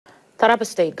Taraba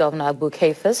State Governor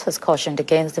Kefas has cautioned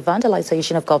against the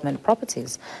vandalization of government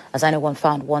properties, as anyone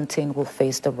found wanting will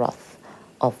face the wrath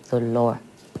of the law.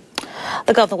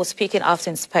 The governor was speaking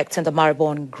after inspecting the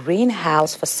Moribund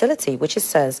greenhouse facility, which he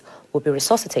says will be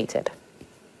resuscitated.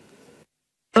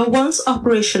 The once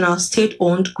operational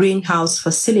state-owned greenhouse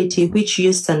facility, which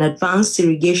used an advanced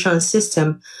irrigation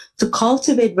system to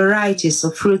cultivate varieties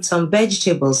of fruits and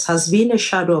vegetables, has been a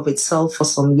shadow of itself for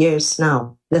some years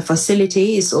now. The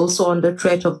facility is also under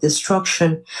threat of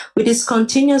destruction with its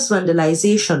continuous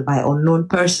vandalization by unknown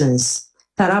persons.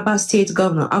 Taraba State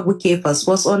Governor Kefas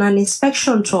was on an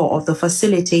inspection tour of the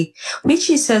facility, which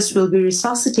he says will be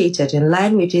resuscitated in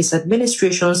line with his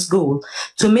administration's goal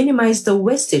to minimize the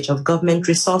wastage of government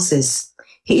resources.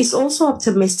 He is also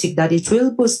optimistic that it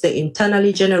will boost the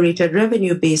internally generated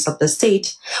revenue base of the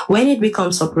state when it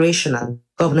becomes operational.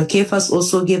 Governor Kefas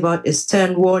also gave out a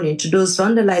stern warning to those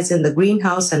vandalizing the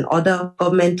greenhouse and other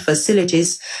government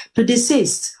facilities to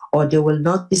desist, or they will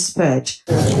not be spared.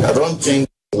 I don't think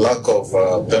lack of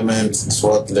payment is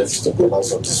what led to the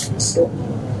collapse of this place.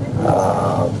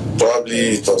 Probably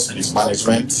it was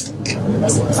mismanagement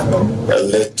that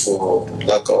led to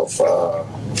lack of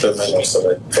payment.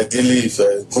 So ideally, if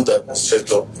you're a good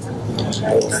administrator,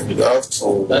 you have to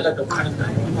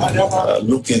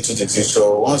look into the future.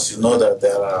 Once you know that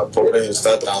there are problems, you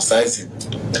start downsizing.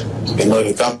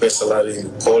 You can't pay salary,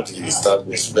 you call the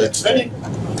establishment.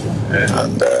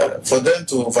 And for them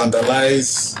to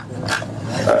vandalize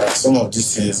some of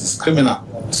these things is criminal.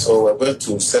 So we're going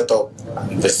to set up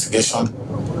an investigation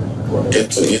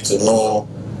into it to know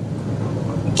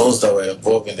those that were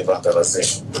involved in the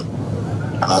vandalization.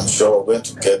 And I'm sure we're going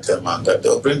to get them and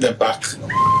they'll bring them back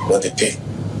what they pay.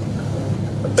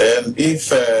 Then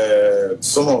if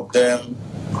some of them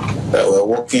that were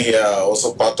working here are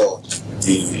also part of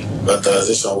the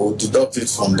vandalization, we'll deduct it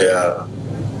from their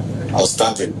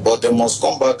outstanding. But they must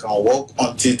come back and work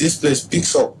until this place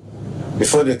picks up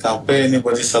before they can pay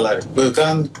anybody's salary. But you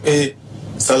can't pay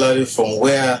salary from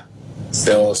where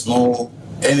there was no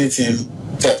anything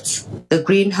kept. The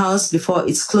greenhouse, before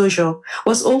its closure,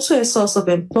 was also a source of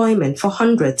employment for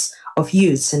hundreds of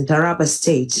youths in Taraba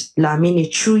State. Lamini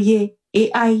Chuye,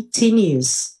 AIT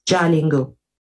News, Jalingo.